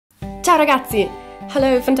Ciao ragazzi!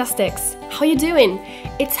 Hello Fantastics! How you doing?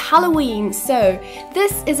 It's Halloween, so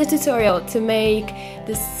this is a tutorial to make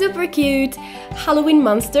the super cute Halloween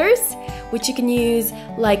monsters, which you can use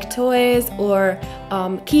like toys or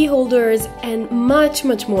key holders and much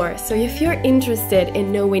more. So if you're interested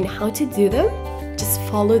in knowing how to do them, just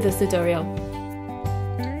follow this tutorial.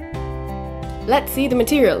 Let's see the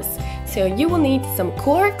materials. So you will need some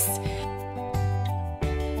corks,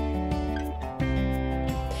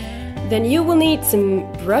 then you will need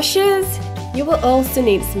some brushes, you will also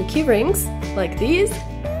need some key rings, like these,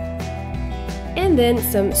 and then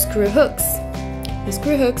some screw hooks. The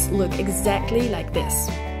screw hooks look exactly like this.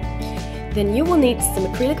 Then you will need some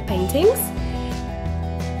acrylic paintings,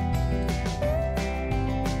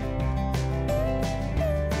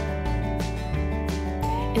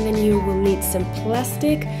 and then you will need some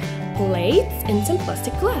plastic plates and some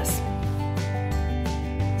plastic glass.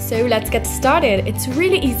 So let's get started. It's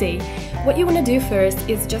really easy. What you want to do first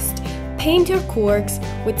is just paint your corks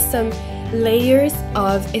with some layers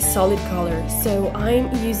of a solid color. So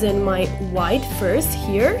I'm using my white first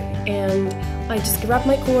here, and I just grab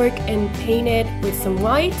my cork and paint it with some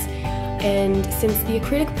white. And since the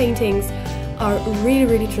acrylic paintings are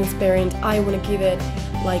really transparent, I want to give it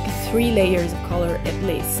like 3 layers of color at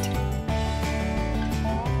least.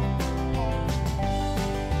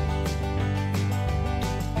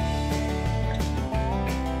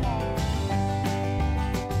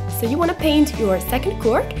 So you want to paint your second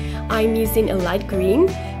cork. I'm using a light green,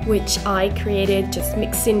 which I created just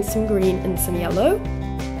mixing some green and some yellow.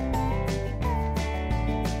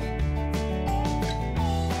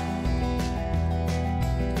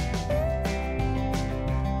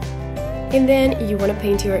 And then you want to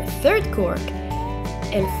paint your third cork.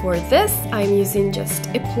 And for this, I'm using just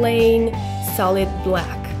a plain solid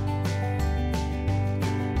black.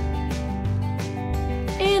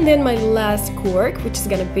 And then my last cork, which is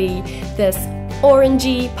gonna be this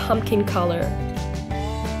orangey pumpkin color.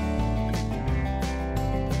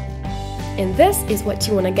 And this is what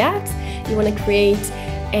you wanna get. You wanna create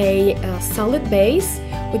a solid base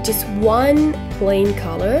with just one plain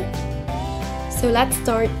color. So let's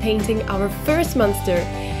start painting our first monster,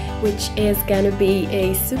 which is gonna be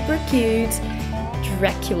a super cute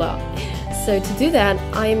Dracula. So to do that,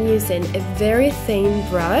 I am using a very thin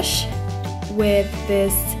brush with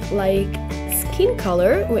this like skin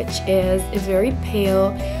color, which is a very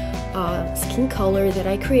pale skin color that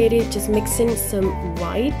I created just mixing some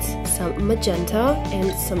white, some magenta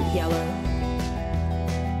and some yellow.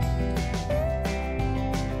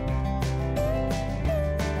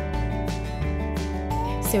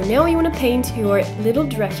 So now you want to paint your little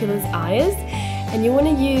Dracula's eyes, and you want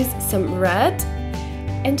to use some red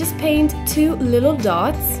and just paint 2 little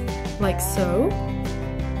dots like so.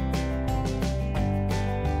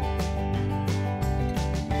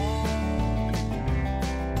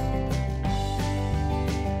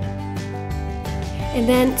 And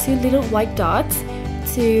then 2 little white dots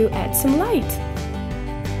to add some light.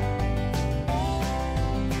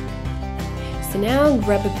 So now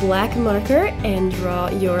grab a black marker and draw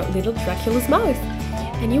your little Dracula's mouth.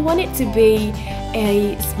 And you want it to be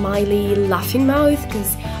a smiley, laughing mouth,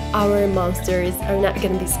 because our monsters are not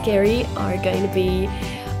going to be scary, are going to be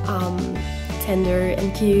tender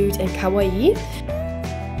and cute and kawaii.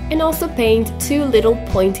 And also paint 2 little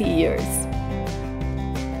pointy ears.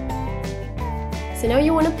 So now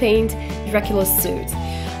you want to paint Dracula's suit,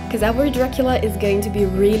 because our Dracula is going to be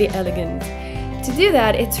really elegant. To do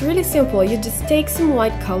that, it's really simple. You just take some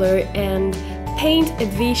white color and paint a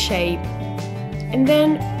V shape, and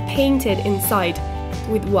then paint it inside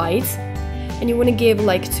with white. And you want to give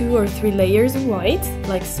like 2 or 3 layers of white,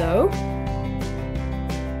 like so.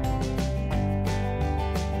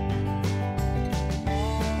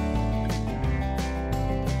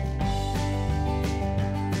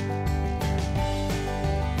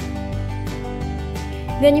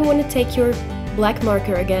 Then you want to take your black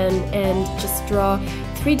marker again and just draw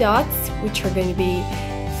 3 dots, which are going to be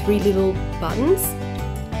 3 little buttons.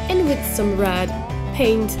 And with some red,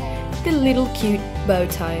 paint the little cute bow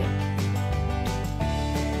tie.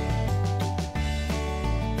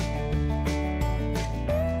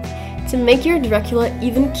 To make your Dracula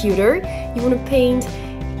even cuter, you want to paint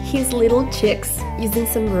his little cheeks using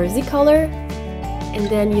some rosy color. And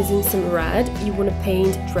then using some red, you want to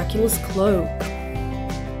paint Dracula's cloak.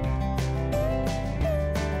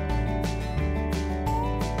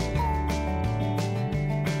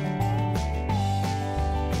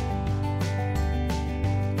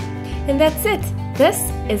 And that's it! This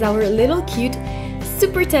is our little cute,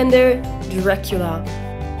 super tender Dracula.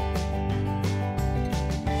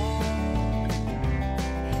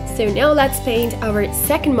 So now let's paint our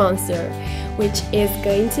second monster, which is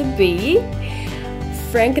going to be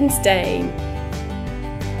Frankenstein.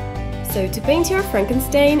 So to paint your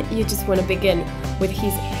Frankenstein, you just want to begin with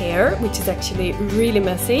his hair, which is actually really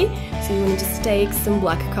messy. So you want to just take some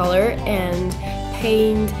black color and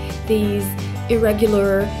paint these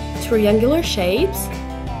irregular triangular shapes.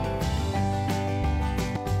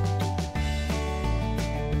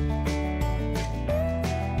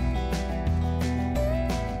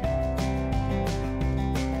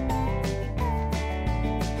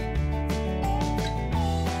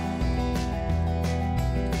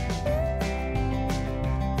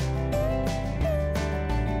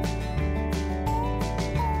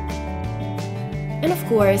 And of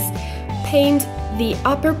course, paint the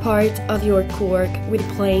upper part of your cork with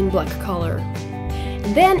plain black color.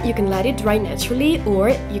 And then you can let it dry naturally, or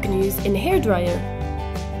you can use a hairdryer.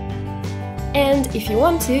 And if you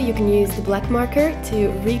want to, you can use the black marker to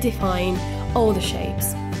redefine all the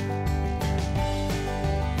shapes.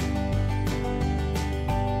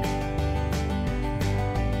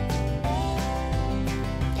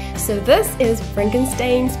 So this is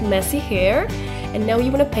Frankenstein's messy hair, and now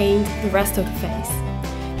you want to paint the rest of the face.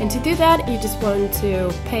 And to do that, you just want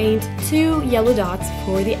to paint 2 yellow dots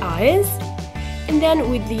for the eyes, and then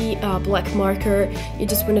with the black marker, you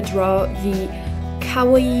just want to draw the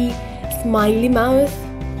kawaii smiley mouth,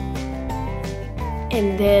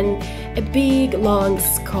 and then a big long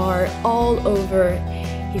scar all over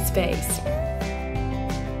his face.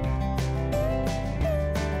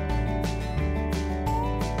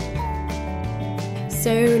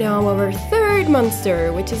 So now our third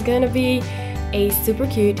monster, which is gonna be a super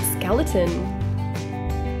cute skeleton.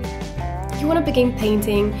 You want to begin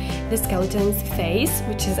painting the skeleton's face,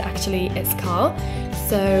 which is actually a skull.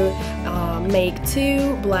 So make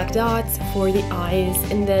 2 black dots for the eyes,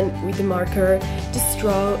 and then with the marker just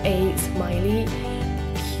draw a smiley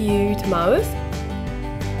cute mouth.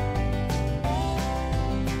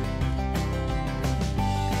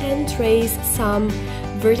 And trace some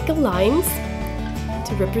vertical lines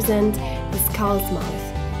to represent the skull's mouth.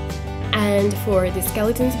 And for the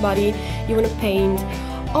skeleton's body, you want to paint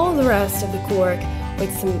all the rest of the cork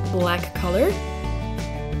with some black color.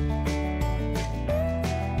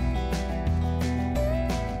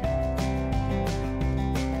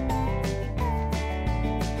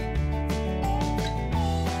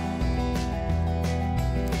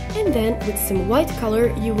 And then with some white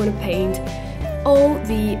color, you want to paint all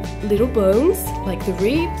the little bones, like the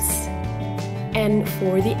ribs. And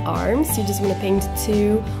for the arms, you just want to paint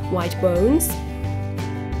 2 white bones.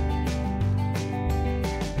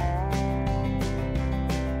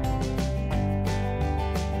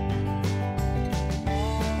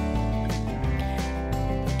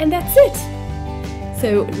 And that's it!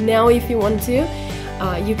 So now if you want to,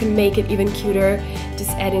 you can make it even cuter,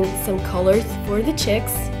 just adding some colors for the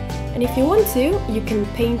cheeks. And if you want to, you can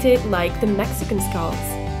paint it like the Mexican skulls.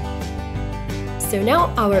 So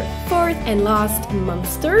now our fourth and last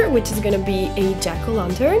monster, which is gonna be a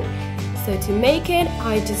jack-o'-lantern. So to make it,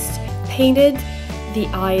 I just painted the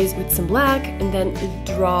eyes with some black and then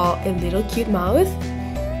draw a little cute mouth.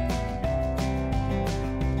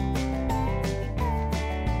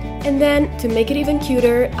 And then to make it even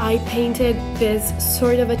cuter, I painted this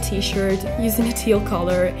sort of a t-shirt using a teal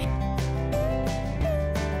color.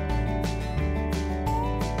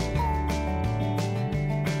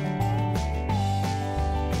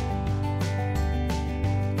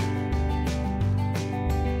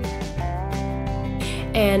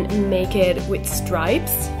 And make it with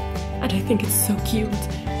stripes, and I think it's so cute.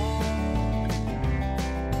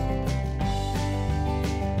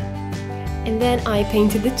 And then I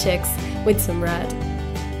painted the cheeks with some red.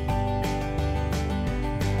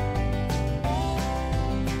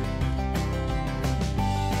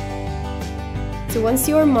 So once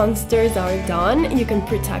your monsters are done, you can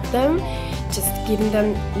protect them, just giving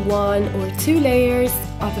them 1 or 2 layers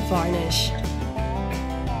of a varnish.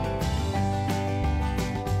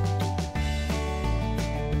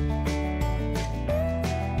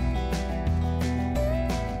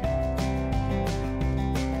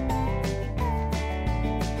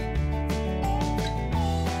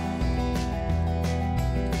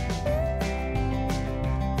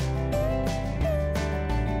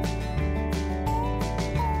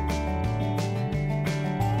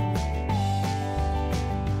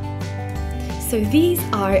 So these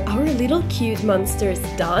are our little cute monsters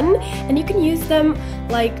done, and you can use them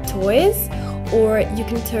like toys, or you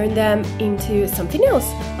can turn them into something else,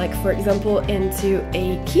 like for example into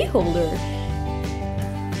a key holder.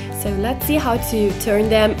 So let's see how to turn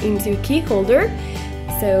them into a key holder.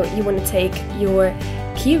 So you want to take your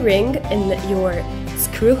key ring in your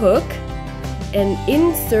screw hook and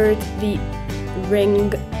insert the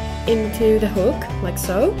ring into the hook, like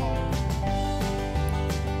so.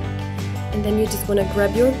 And then you just want to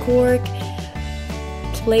grab your cork,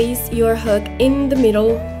 place your hook in the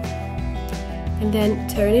middle, and then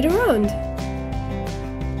turn it around.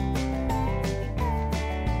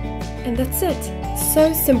 And that's it.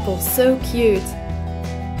 So simple, so cute.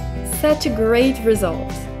 Such a great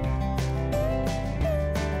result.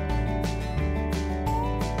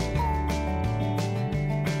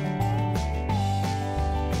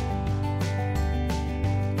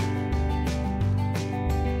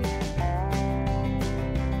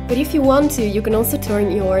 But if you want to, you can also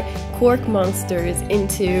turn your cork monsters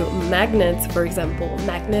into magnets, for example,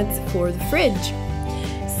 magnets for the fridge.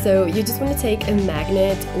 So you just want to take a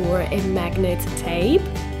magnet or a magnet tape,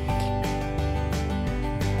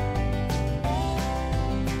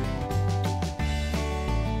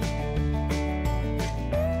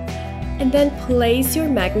 and then place your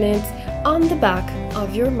magnet on the back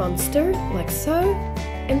of your monster, like so,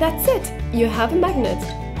 and that's it, you have a magnet.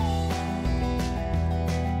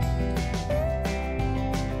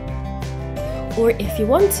 Or if you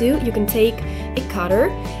want to, you can take a cutter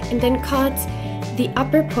and then cut the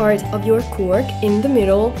upper part of your cork in the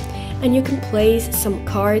middle, and you can place some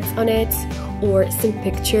cards on it or some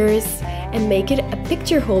pictures and make it a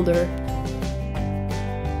picture holder.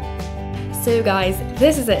 So guys,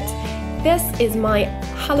 this is it. This is my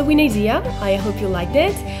Halloween idea. I hope you liked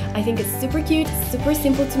it. I think it's super cute, super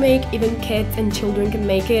simple to make, even kids and children can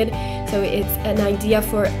make it. So it's an idea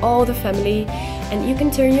for all the family, and you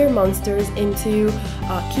can turn your monsters into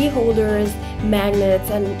key holders,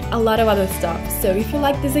 magnets, and a lot of other stuff. So if you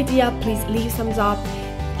like this idea, please leave thumbs up,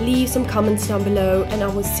 leave some comments down below, and I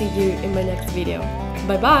will see you in my next video.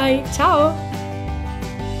 Bye bye, ciao!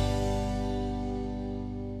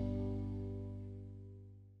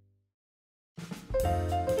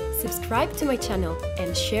 Subscribe to my channel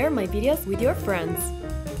and share my videos with your friends.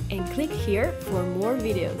 And click here for more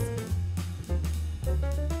videos.